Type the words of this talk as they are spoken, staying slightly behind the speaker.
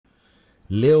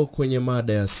Leo kwenye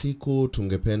mada ya siku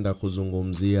tungependa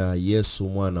kuzungumzia Yesu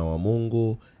mwana wa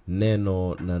Mungu,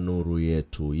 neno na nuru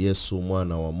yetu. Yesu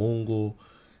mwana wa Mungu,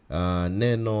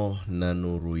 neno na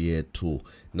nuru yetu.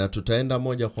 Na tutaenda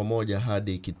moja kwa moja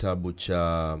hadi kitabu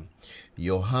cha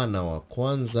Yohana wa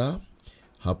kwanza.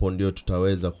 Hapo ndio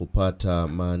tutaweza kupata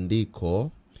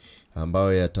maandiko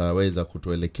ambayo yataweza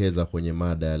kutuelekeza kwenye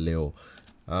mada ya leo.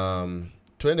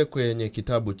 Tuende kwenye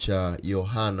kitabu cha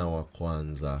Yohana wa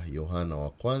kwanza. Yohana wa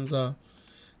kwanza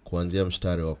kuanzia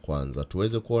mstari wa kwanza.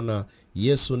 Tuweze kuona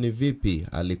Yesu ni vipi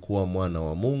alikuwa mwana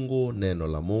wa Mungu, neno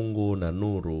la Mungu na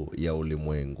nuru ya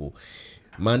ulimwengu.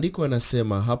 Maandiko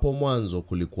yanasema hapo mwanzo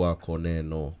kulikuwako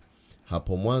neno.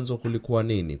 Hapo mwanzo kulikuwa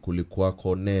nini?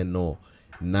 Kulikuwako neno.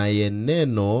 Naye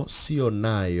neno sio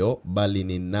nayo bali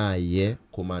ni naye,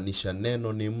 kumaanisha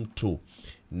neno ni mtu.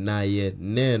 Naye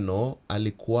neno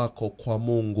alikuwako kwa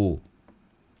Mungu,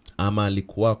 ama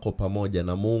alikuwako pamoja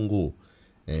na Mungu.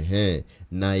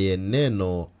 Naye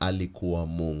neno alikuwa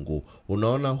Mungu.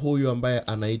 Unaona, huyu ambaye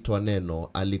anaitwa neno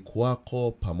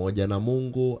alikuwako pamoja na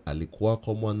Mungu,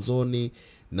 alikuwako mwanzoni,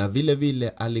 na vile vile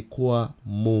alikuwa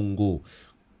Mungu.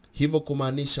 Hivyo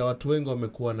kumaanisha watu wengi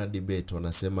wamekuwa na debate,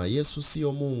 wanasema Yesu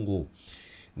sio Mungu.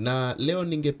 Na leo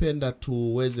ningependa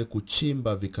tuweze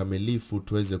kuchimba vikamilifu,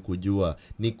 tuweze kujua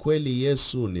ni kweli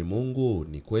Yesu ni Mungu,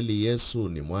 ni kweli Yesu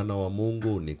ni mwana wa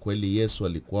Mungu, ni kweli Yesu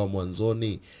alikuwa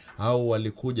mwanzoni, au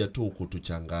walikuja tu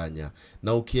kutuchanganya.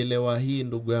 Na ukielewa hii,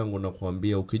 ndugu yangu, na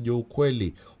kuambia ukijua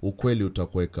ukweli, ukweli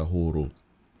utakuweka huru.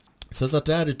 Sasa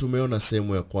tayari tumeona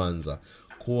sehemu ya kwanza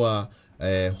kuwa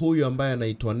huyu ambaye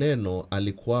anaitwa neno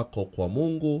alikuwako kwa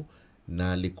Mungu,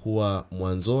 na alikuwa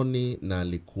mwanzoni, na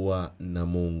alikuwa na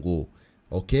Mungu.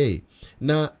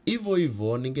 Na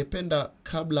hivyo ningependa,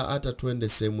 kabla hata tuende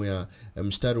sehemu ya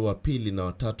mstari wa 2 na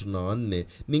wa 3 na wa 4,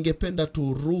 ningependa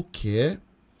turuke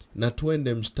na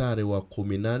tuende mstari wa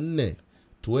 14,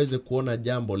 tuweze kuona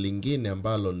jambo lingine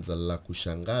ambalo ni la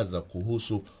kushangaza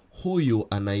kuhusu huyu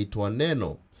anaitwa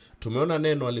neno. Tumeona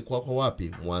neno alikuwa kwa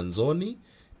wapi? Mwanzoni,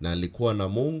 na alikuwa na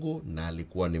Mungu, na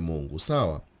alikuwa ni Mungu.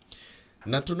 Sawa?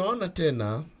 Na tunaona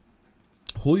tena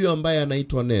huyu ambaye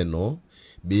anaitwa neno,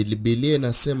 Biblia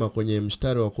inasema kwenye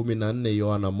mstari wa 14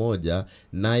 Yohana 1,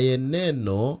 naye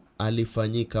neno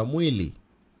alifanyika mwili.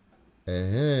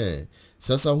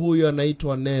 Sasa huyu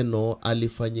anaitwa neno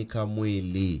alifanyika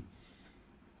mwili.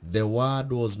 The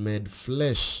word was made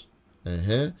flesh.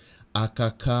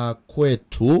 Akakaa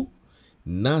kwetu,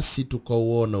 nasi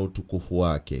tukauona utukufu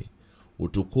wake.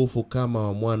 Utukufu kama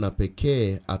wa mwana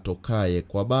pekee atokaye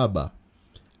kwa Baba.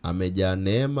 Amejaa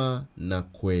neema na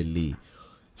kweli.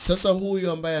 Sasa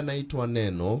huyu ambaye anaitwa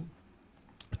neno,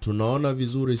 tunaona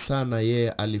vizuri sana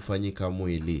yeye alifanyika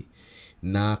mwili,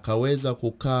 na akaweza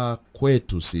kukaa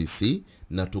kwetu sisi,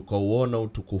 na tukauona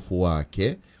utukufu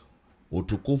wake.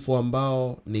 Utukufu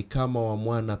ambao ni kama wa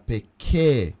mwana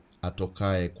pekee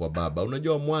atokaye kwa Baba.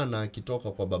 Unajua mwana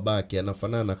akitoka kwa babake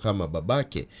anafanana kama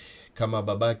babake. Kama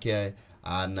babake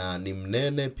ni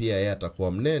mnene, pia yeye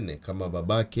atakuwa mnene. Kama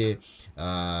babake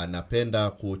anapenda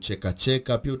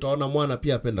kucheka, pia utaona mwana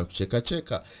pia apenda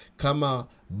kucheka. Kama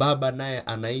baba naye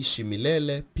anaishi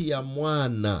milele, pia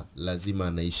mwana lazima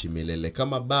anaishi milele.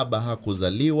 Kama baba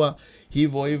hakuzaliwa,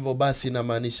 hivyo basi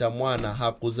inamaanisha mwana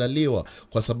hakuzaliwa,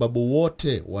 kwa sababu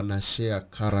wote wanashare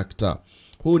character.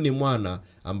 Huu ni mwana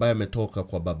ambaye ametoka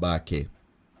kwa babake,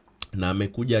 na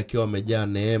amekuja akiwa amejaa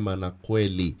neema na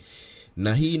kweli.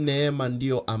 Na hii neema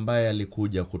ndio ambaye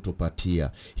alikuja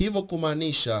kutupatia. Hivyo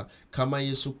kumaanisha kama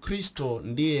Yesu Kristo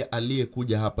ndiye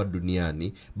aliyekuja hapa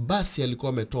duniani, basi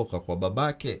alikuwa ametoka kwa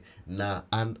babake, na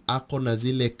ako na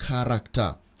zile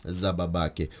character za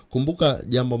babake. Kumbuka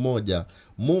jambo moja,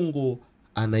 Mungu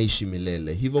anaishi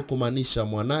milele. Hivyo kumaanisha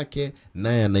mwanake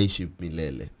naye anaishi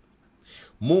milele.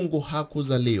 Mungu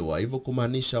hakuzaliwa, hivyo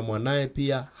kumaanisha mwanae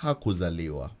pia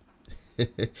hakuzaliwa.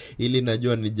 Ili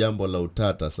najua ni jambo la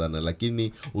utata sana,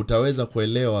 lakini utaweza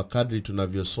kuelewa kadri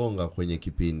tunavyosonga kwenye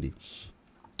kipindi.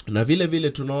 Na vile vile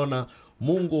tunaona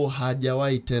Mungu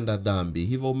hajawahi tenda dhambi,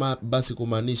 hivyo basi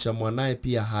kumaanisha mwanae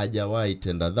pia hajawahi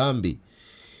tenda dhambi.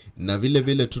 Na vile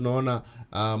vile tunaona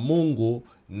Mungu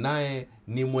naye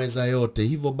ni mweza yote,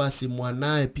 hivyo basi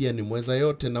mwanae pia ni mweza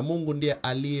yote. Na Mungu ndiye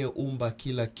aliyeumba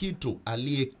kila kitu,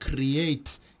 aliye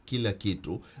create kila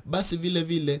kitu. Basi vile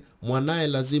vile mwanae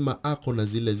lazima ako na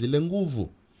zile nguvu,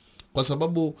 kwa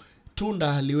sababu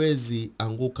tunda haliwezi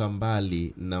anguka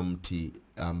mbali na mti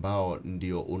ambao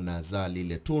ndio unazaa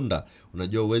lile tunda.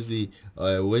 Unajua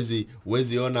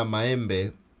uwezi ona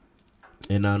maembe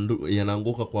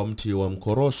yanaanguka kwa mti wa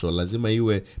mkorosho, lazima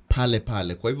iwe pale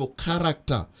pale. Kwa hivyo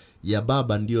karakta ya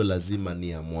baba ndiyo lazima ni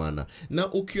ya mwana.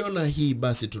 Na ukiona hii,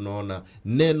 basi tunaona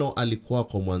neno alikuwa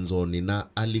kwa mwanzoni na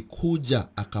alikuja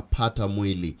akapata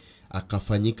mwili,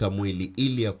 akafanyika mwili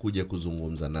ili akuje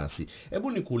kuzungumza nasi.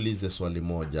 Hebu nikuulize swali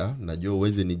moja, najua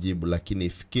uweze nijibu, lakini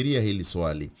fikiria hili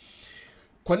swali.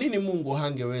 Kwa nini Mungu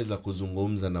hangeweza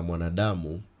kuzungumza na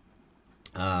mwanadamu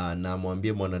na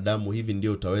mwambie mwanadamu, hivi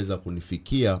ndio utaweza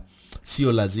kunifikia,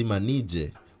 sio lazima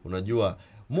nije? Unajua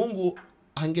Mungu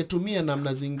angetumia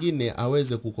namna zingine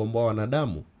aweze kukomboa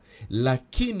wanadamu,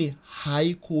 lakini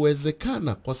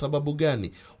haikuwezekana. Kwa sababu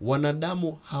gani?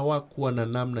 Wanadamu hawakuwa na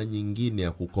namna nyingine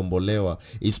ya kukombolewa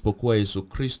isipokuwa Yesu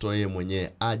Kristo yeye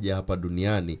mwenyewe aje hapa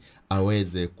duniani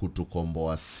aweze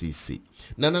kutukomboa sisi.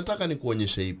 Na nataka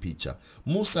nikuonyeshe hii picha.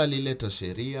 Musa alileta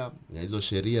sheria, na hizo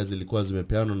sheria zilikuwa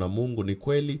zimepeanwa na Mungu, ni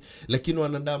kweli, lakini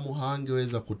wanadamu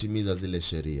hawangeweza kutimiza zile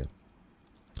sheria.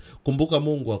 Kumbuka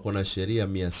Mungu ako na sheria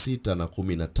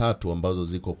 613 ambazo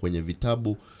ziko kwenye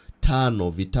vitabu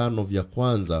vitano vya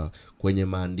kwanza kwenye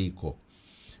maandiko.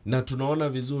 Na tunaona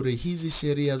vizuri hizi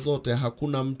sheria zote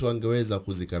hakuna mtu angeweza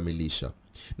kuzikamilisha.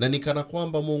 Na nikana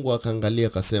kwamba Mungu akaangalia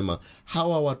akasema,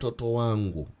 hawa watoto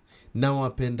wangu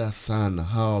nawapenda sana,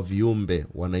 hawa viumbe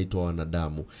wanaitwa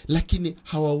wanadamu, lakini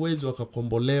hawawezi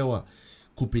wakakombolewa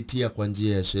kupitia kwa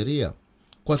njia ya sheria,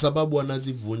 kwa sababu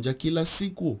wanazivunja kila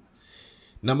siku.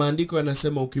 Na maandiko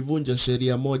yanasema ukivunja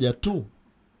sheria moja tu,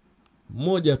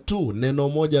 neno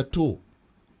moja tu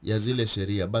ya zile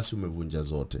sheria, basi umevunja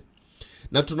zote.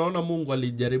 Na tunaona Mungu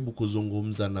alijaribu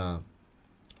kuzungumza na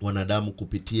wanadamu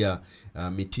kupitia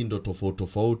mitindo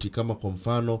tofauti. Kama kwa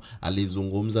mfano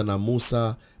alizungumza na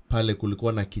Musa, pale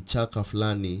kulikuwa na kichaka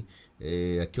fulani,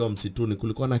 akiwa msituni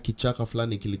kulikuwa na kichaka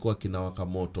fulani kilikuwa kinawaka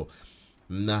moto.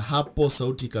 Na hapo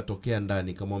sauti ikatokea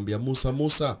ndani, kamwambia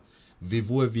Musa,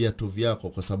 vivue viatu vyako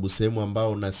kwa sababu sehemu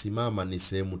ambao unasimama ni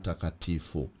sehemu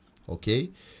takatifu. Okay?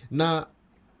 Na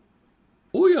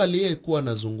huyo aliyekuwa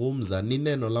anazungumza ni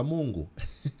neno la Mungu.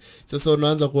 Sasa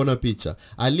unaanza kuona picha.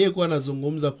 Aliyekuwa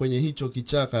anazungumza kwenye hicho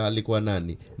kichaka alikuwa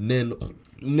nani?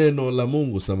 Neno la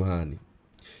Mungu, samahani.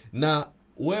 Na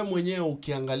we mwenyewe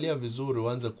ukiangalia vizuri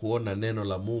uanze kuona neno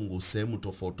la Mungu sehemu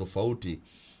tofauti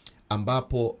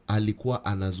ambapo alikuwa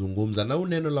anazungumza. Na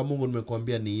neno la Mungu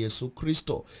nimekuambia ni Yesu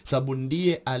Kristo, sababu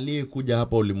ndiye aliyekuja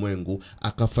hapa ulimwengu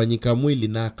akafanyika mwili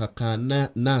na akakaa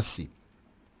nasi.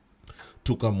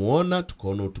 Tukamuona,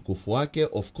 tukaona utukufu wake.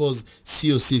 Of course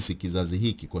sio sisi kizazi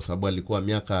hiki, kwa sababu alikuwa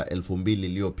miaka 2000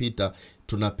 iliyopita.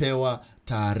 Tunapewa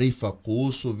taarifa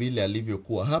kuhusu vile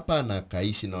alivyokuwa hapa na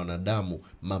akaishi na wanadamu.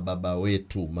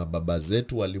 Mababa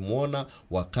zetu walimuona,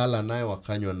 wakala naye,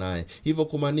 wakanywa naye. Hivyo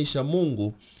kumaanisha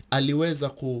Mungu aliweza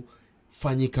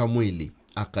kufanyika mwili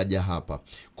akaja hapa.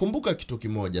 Kumbuka kitu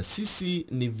kimoja, sisi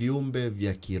ni viumbe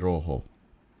vya kiroho.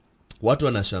 Watu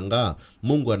wanashangaa,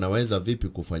 Mungu anaweza vipi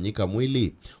kufanyika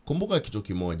mwili? Kumbuka kitu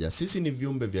kimoja, sisi ni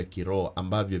viumbe vya kiroho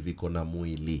ambavyo viko na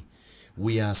mwili.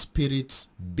 We are spirit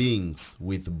beings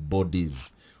with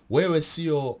bodies. Wewe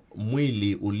sio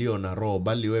mwili ulio na roho,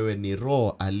 bali wewe ni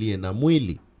roho aliye na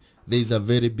mwili. There is a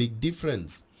very big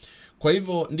difference. Kwa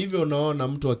hivyo ndivyo unaona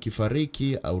mtu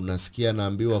akifariki au unasikia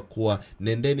naambiwa kuwa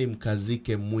nendeni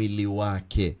mkazike mwili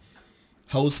wake.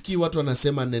 Hausikii watu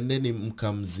wanasema nendeni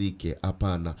mkamzike.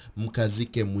 Hapana,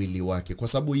 mkazike mwili wake, kwa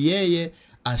sababu yeye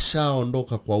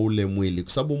ashaondoka kwa ule mwili.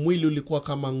 Kwa sababu mwili ulikuwa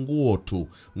kama nguo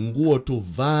tu,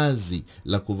 vazi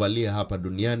la kuvalia hapa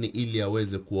duniani ili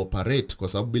aweze kuoperate, kwa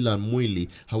sababu bila mwili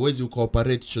hawezi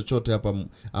ukaoperate chochote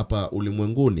hapa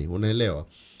ulimwenguni, unaelewa?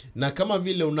 Na kama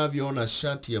vile unavyoona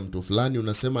shati ya mtu fulani,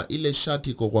 unasema ile shati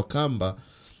iko kwa kamba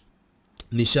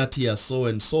ni shati ya so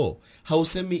and so.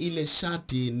 Hausemi ile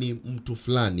shati ni mtu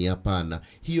fulani, hapana.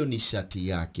 Hiyo ni shati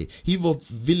yake. Hivyo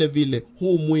vile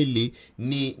huu mwili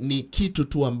ni kitu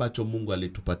tu ambacho Mungu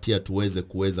alitupatia tuweze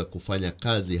kufanya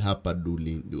kazi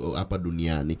hapa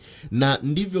duniani. Na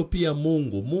ndivyo pia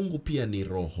Mungu pia ni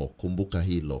roho, kumbuka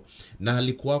hilo. Na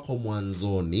alikuwa kwa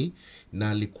mwanzoni na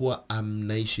alikuwa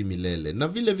amnaishi milele. Na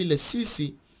vile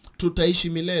sisi tutaishi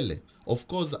milele. Of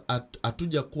course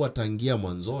hatuja kuwa tangia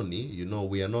mwanzoni,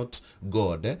 we are not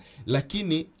God,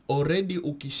 lakini already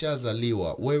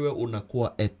ukishazaliwa wewe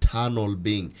unakuwa eternal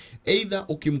being. Either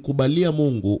ukimkubalia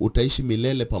Mungu utaishi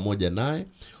milele pamoja naye,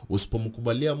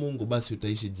 usipomkubalia Mungu basi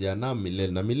utaishi jehanamu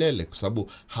milele na milele, kwa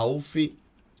sababu haufi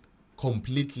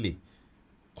completely.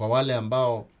 Kwa wale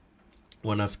ambao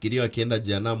wanafikiria wakienda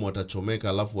jehanamu watachomeka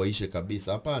alafu waishe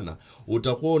kabisa, hapana.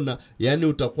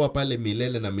 Utakuwa pale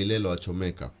milele na milele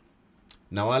wachomeka.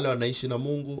 na wale wanaishi na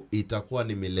Mungu itakuwa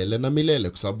ni milele na milele,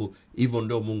 kwa sababu hivyo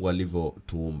ndio Mungu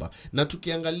alivyotuumba. Na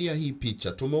tukiangalia hii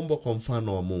picha, tumeumbwa kwa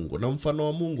mfano wa Mungu. Na mfano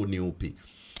wa Mungu ni upi?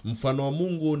 Mfano wa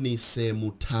Mungu ni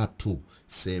sehemu tatu.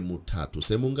 Sehemu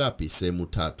ngapi? Sehemu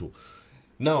tatu.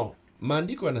 Now,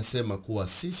 maandiko yanasema kuwa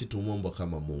sisi tumeumbwa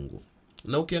kama Mungu.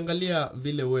 Na ukiangalia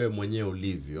vile wewe mwenyewe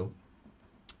ulivyo,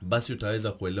 basi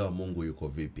utaweza kuelewa Mungu yuko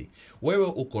vipi. Wewe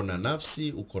uko na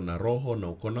nafsi, uko na roho na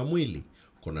uko na mwili.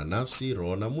 Uko na nafsi,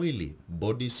 roho na mwili,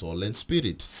 body, soul and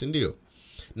spirit, si ndio?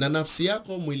 Na nafsi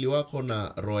yako, mwili wako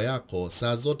na roho yako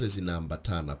saa zote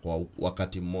zinaambatana kwa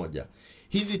wakati mmoja.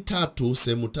 Hizi tatu,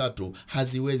 sehemu tatu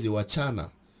haziwezi wachana.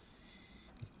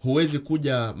 Huwezi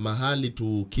kuja mahali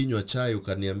tukinywa chai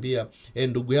ukaniambia,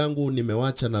 ndugu yangu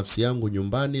nimewacha nafsi yangu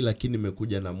nyumbani lakini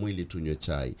nimekuja na mwili tunywe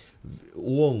chai.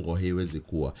 Uongo, haiwezi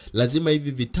kuwa. Lazima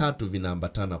hivi vitatu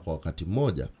vinaambatana kwa wakati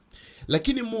mmoja.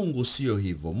 Lakini Mungu sio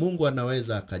hivyo. Mungu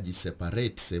anaweza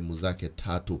akajiseparate sehemu zake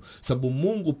tatu, sababu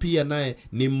Mungu pia naye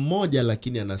ni mmoja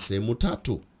lakini ana sehemu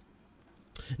tatu.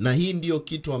 Na hii ndiyo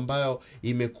kitu ambayo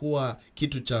imekuwa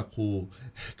kitu cha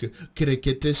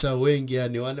kukereketesha wengi,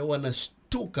 yani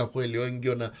wanashtuka kweli, wengi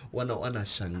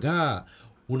wanashangaa,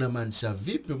 unamaanisha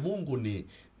vipi Mungu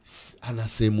ana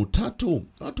sehemu tatu?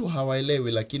 Watu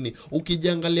hawaelewi, lakini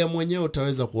ukijiangalia mwenyewe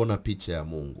utaweza kuona picha ya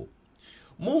Mungu.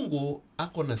 Mungu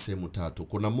ako na sehemu tatu.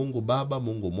 Kuna Mungu Baba,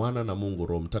 Mungu Mwana na Mungu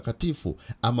Roho Mtakatifu,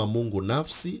 ama Mungu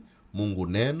Nafsi, Mungu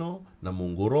Neno na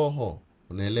Mungu Roho.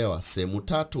 Unaelewa? Sehemu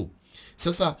tatu.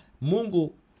 Sasa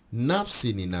Mungu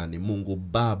Nafsi ni nani? Mungu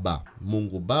Baba.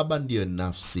 Mungu Baba ndiyo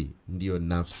nafsi,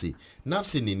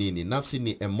 Nafsi ni nini? Nafsi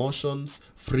ni emotions,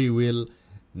 free will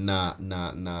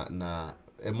na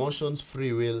emotions,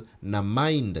 free will na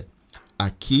mind,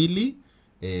 akili,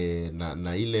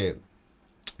 na ile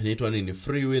inaitwa nini?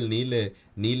 Free will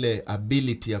ni ile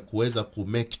ability ya kuweza ku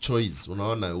make choice.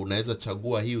 Unaona, unaweza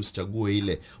chagua hii usichague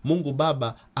ile. Mungu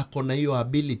Baba ako na hiyo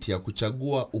ability ya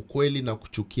kuchagua ukweli na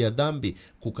kuchukia dhambi,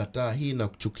 kukataa hii na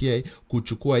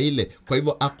kuchukua ile. Kwa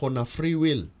hivyo ako na free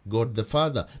will, God the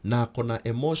Father, na ako na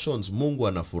emotions. Mungu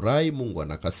anafurahi, Mungu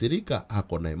anakasirika,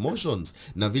 ako na emotions.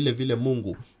 Na vile vile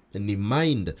Mungu ni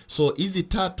mind. So hizi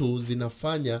tatu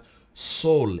zinafanya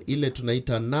soul, ile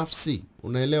tunaita nafsi.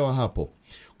 Unaelewa hapo?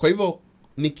 Kwa hivyo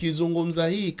nikizungumza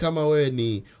hii, kama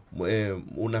wewe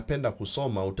unapenda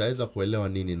kusoma, utaweza kuelewa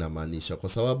nini namaanisha, kwa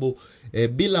sababu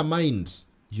bila mind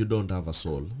you don't have a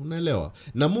soul. Unaelewa?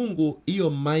 Na Mungu hiyo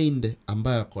mind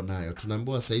ambayo ako nayo,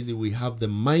 tunaambiwa saizi we have the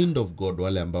mind of God,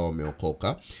 wale ambao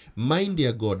wameokoka. Mind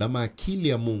ya God ama akili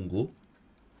ya Mungu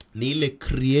ni ile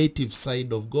creative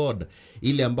side of God,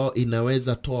 ile ambayo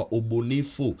inaweza toa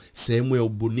ubunifu, sehemu ya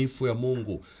ubunifu ya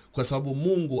Mungu. Kwa sababu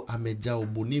Mungu amejaa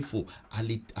ubunifu.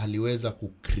 Aliweza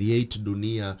kucreate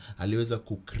dunia, aliweza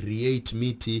kucreate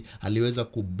miti, aliweza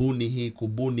kubuni hii,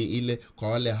 kubuni ile. Kwa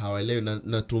wale hawaelewi,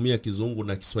 natumia Kizungu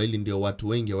na Kiswahili ndio watu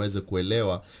wengi waweze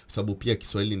kuelewa, kwa sababu pia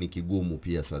Kiswahili ni kigumu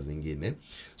pia saa zingine.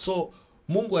 So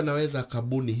Mungu anaweza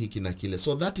akabuni hiki na kile.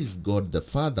 So that is God the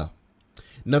Father.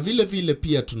 Na vile vile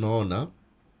pia tunaona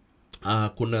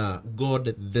kuna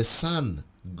God the Son.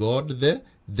 God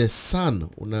the Son.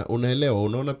 Unaelewa?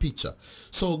 Unaona picha?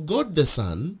 So God the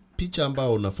Son, picha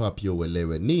ambayo unafaa pia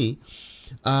uelewe ni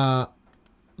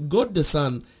God the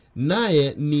Son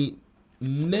naye ni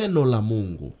neno la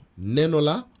Mungu. Neno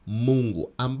la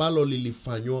Mungu ambalo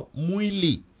lilifanywa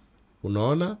mwili.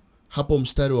 Unaona? Hapo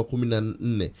mstari wa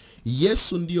 14.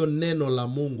 Yesu ndiyo neno la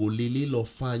Mungu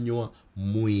lililofanywa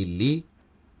mwili.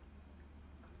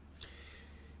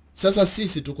 Sasa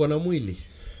sisi tuko na mwili.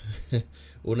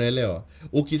 Unaelewa?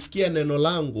 Ukisikia neno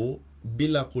langu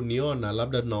bila kuniona,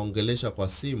 labda tunaongelesha kwa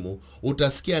simu,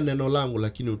 utasikia neno langu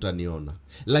lakini utaniona.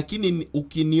 Lakini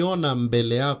ukiniona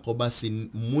mbele yako, basi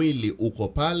mwili uko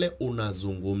pale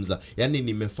unazungumza. Yaani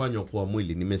nimefanywa kuwa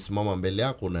mwili, nimesimama mbele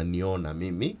yako unaniona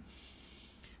mimi.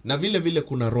 Na vile vile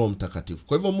kuna Roho Mtakatifu.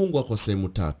 Kwa hivyo Mungu ako sehemu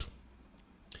tatu.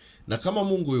 Na kama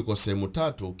Mungu yuko sehemu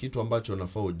tatu, kitu ambacho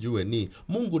unafaa ujue ni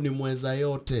Mungu ni mweza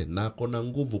yote na ako na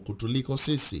nguvu kutuliko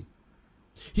sisi.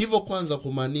 Hivyo kwanza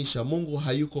kumaanisha Mungu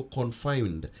hayuko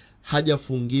confined,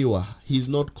 hajafungiwa. He is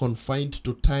not confined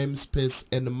to time, space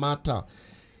and matter.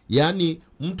 Yaani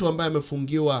mtu ambaye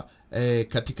amefungiwa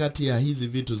katikati ya hizi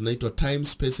vitu zinaitwa time,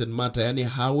 space and matter, yani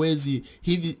hawezi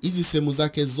hizi sehemu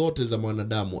zake zote za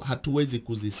mwanadamu hatuwezi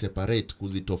kuziseparate,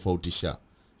 kuzitofautisha.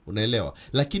 Unaelewa?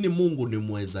 Lakini Mungu ni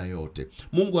mweza yote.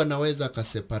 Mungu anaweza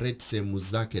akaseparate sehemu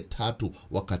zake tatu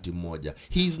wakati mmoja.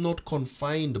 He is not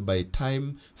confined by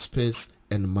time, space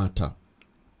and matter.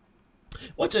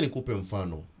 Wacha nikupe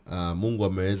mfano. Mungu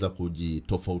ameweza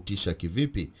kujitofautisha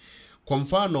kivipi? Kwa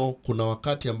mfano, kuna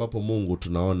wakati ambapo Mungu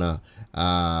tunaona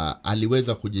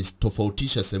aliweza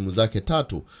kujitofautisha sehemu zake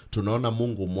tatu. Tunaona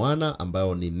Mungu Mwana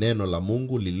ambayo ni neno la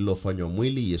Mungu lililofanywa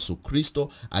mwili, Yesu Kristo,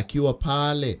 akiwa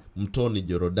pale mtoni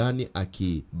Yordani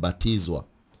akibatizwa.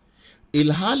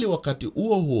 Ilhali wakati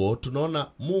huo tunaona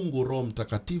Mungu Roho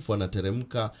Mtakatifu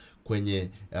anateremka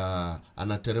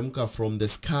anateremka from the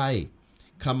sky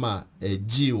kama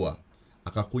jiwa,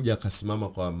 akakuja akasimama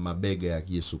kwa mabega ya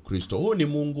Yesu Kristo. Huyu ni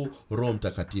Mungu Roho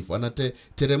Mtakatifu,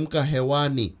 anateremka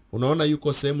hewani. Unaona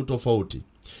yuko sehemu tofauti.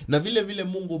 Na vile vile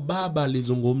Mungu Baba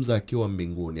alizungumza akiwa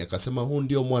mbinguni, akasema huu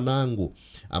ndio mwanangu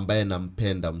ambaye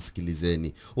nampenda,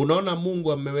 msikilizeni. Unaona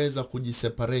Mungu ameweza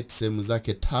kujiseparate sehemu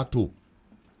zake tatu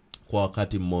kwa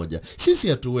wakati mmoja. Sisi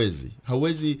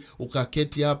hauwezi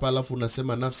ukaketi hapa alafu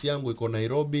unasema nafsi yangu iko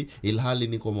Nairobi ilhali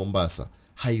niko Mombasa.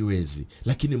 Haiwezi,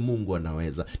 lakini Mungu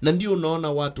anaweza. Na ndio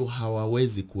unaona watu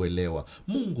hawawezi kuelewa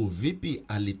Mungu vipi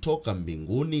alitoka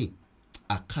mbinguni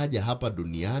akaja hapa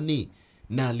duniani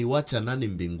na aliwacha nani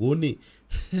mbinguni?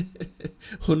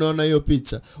 Unaona hiyo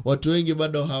picha? Watu wengi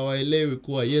bado hawaelewi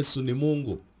kuwa Yesu ni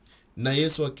Mungu. Na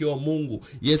Yesu akiwa Mungu,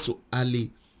 Yesu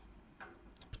alitoka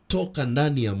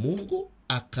ndani ya Mungu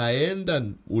akaenda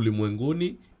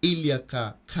ulimwenguni ili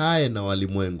akakae na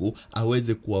walimwengu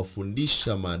aweze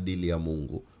kuwafundisha maadili ya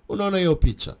Mungu. Unaona hiyo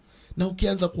picha? Na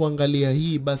ukianza kuangalia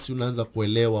hii, basi unaanza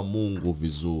kuelewa Mungu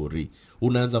vizuri.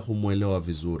 Unaanza kumuelewa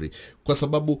vizuri. Kwa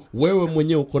sababu wewe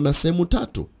mwenyewe uko na sehemu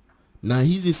tatu. Na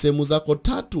hizi sehemu zako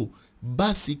tatu,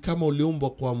 basi kama uliumbwa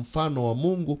kwa mfano wa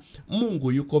Mungu,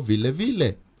 Mungu yuko vile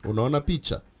vile. Unaona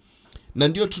picha? Na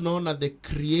ndio tunaona the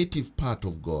creative part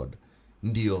of God,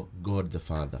 ndio God the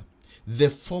Father. The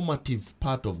formative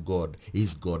part of God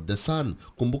is God the Son.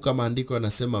 Kumbuka maandiko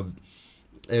yanasema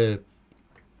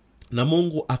na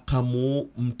Mungu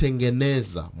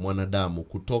akamtengeneza mwanadamu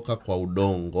kutoka kwa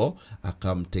udongo,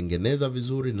 akamtengeneza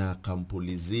vizuri na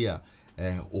akampulizia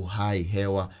uhai,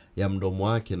 hewa ya mdomo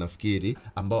wake nafikiri,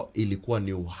 ambao ilikuwa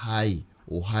ni uhai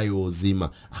wa uzima,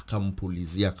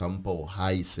 akampulizia, akampa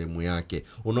uhai sehemu yake.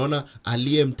 Unaona,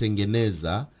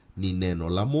 aliyemtengeneza ni neno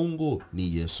la Mungu,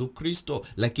 ni Yesu Kristo,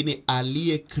 lakini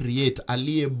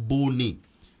aliyebuni.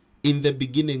 In the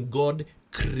beginning God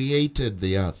created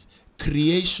the earth.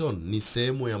 Creation ni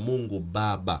sehemu ya Mungu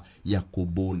Baba ya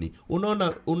kubuni.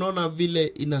 Unaona vile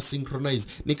ina synchronize.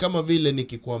 Ni kama vile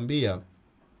nikikwambia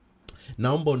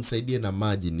naomba unisaidie na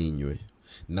maji ninywe,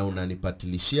 na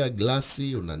unanipatilishia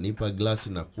glasi, unanipa glasi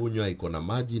na kunywa, iko na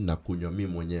maji na kunywa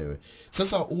mimi mwenyewe.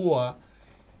 Sasa huwa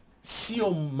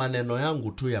sio maneno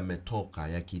yangu tu yametoka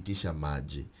yakiitisha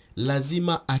maji.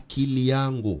 Lazima akili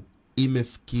yangu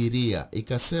imefikiria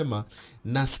ikasema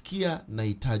nasikia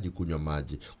nahitaji kunywa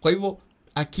maji. Kwa hivyo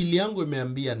akili yangu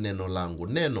imeambia neno langu,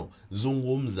 neno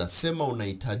zungumza, sema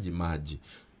unahitaji maji.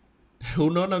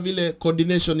 Unaona vile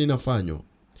coordination inafanywa.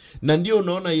 Na ndio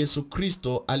unaona Yesu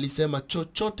Kristo alisema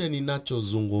chochote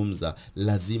ninachozungumza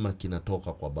lazima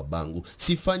kinatoka kwa babangu.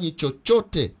 Sifanyi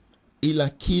chochote ila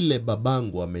kile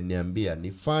babangu ameniambia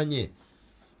nifanye.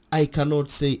 I cannot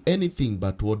say anything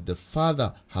but what the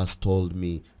Father has told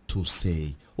me to say.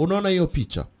 Unaona hiyo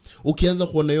picha? Ukianza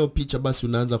kuona hiyo picha, basi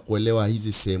unaanza kuelewa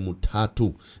hizi sehemu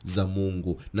tatu za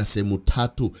Mungu na sehemu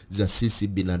tatu za sisi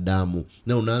binadamu.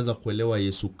 Na unaanza kuelewa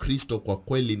Yesu Kristo kwa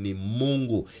kweli ni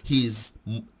Mungu. He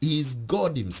is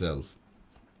God himself.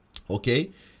 Okay?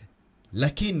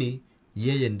 Lakini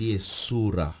yeye ndiye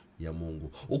sura ya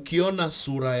Mungu. Ukiona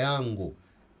sura yangu,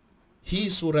 hii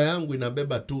sura yangu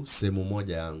inabeba tu sehemu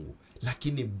moja yangu,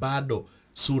 lakini bado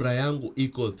sura yangu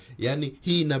iko, yani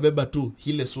hii inabeba tu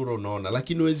ile sura unaona,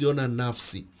 lakini huwezi ona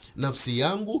nafsi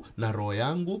yangu na roho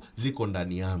yangu ziko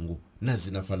ndani yangu na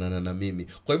zinafanana na mimi.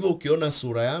 Kwa hivyo ukiona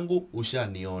sura yangu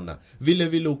ushaniona. Vile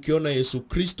vile ukiona Yesu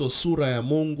Kristo, sura ya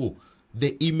Mungu, the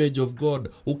image of God,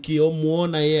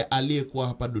 ukimuona yeye aliyekuwa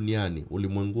hapa duniani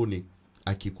ulimwenguni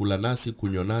akikula nasi,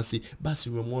 kunywa nasi, basi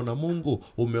umemwona Mungu,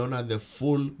 umeona the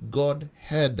full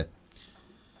Godhead.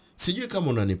 Sijui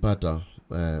kama unanipata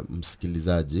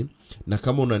msikilizaji, na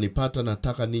kama unanipata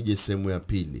nataka nije sehemu ya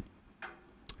pili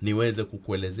niweze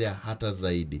kukuelezea hata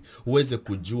zaidi, uweze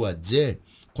kujua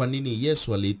kwa nini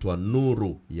Yesu aliitwa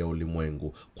nuru ya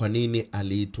ulimwengu, kwa nini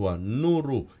aliitwa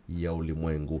nuru ya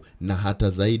ulimwengu, na hata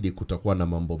zaidi kutakuwa na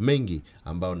mambo mengi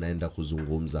ambayo naenda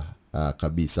kuzungumza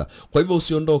kabisa. Kwa hivyo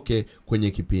usiondoke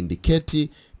kwenye kipindi, keti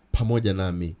pamoja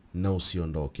nami na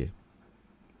usiondoke.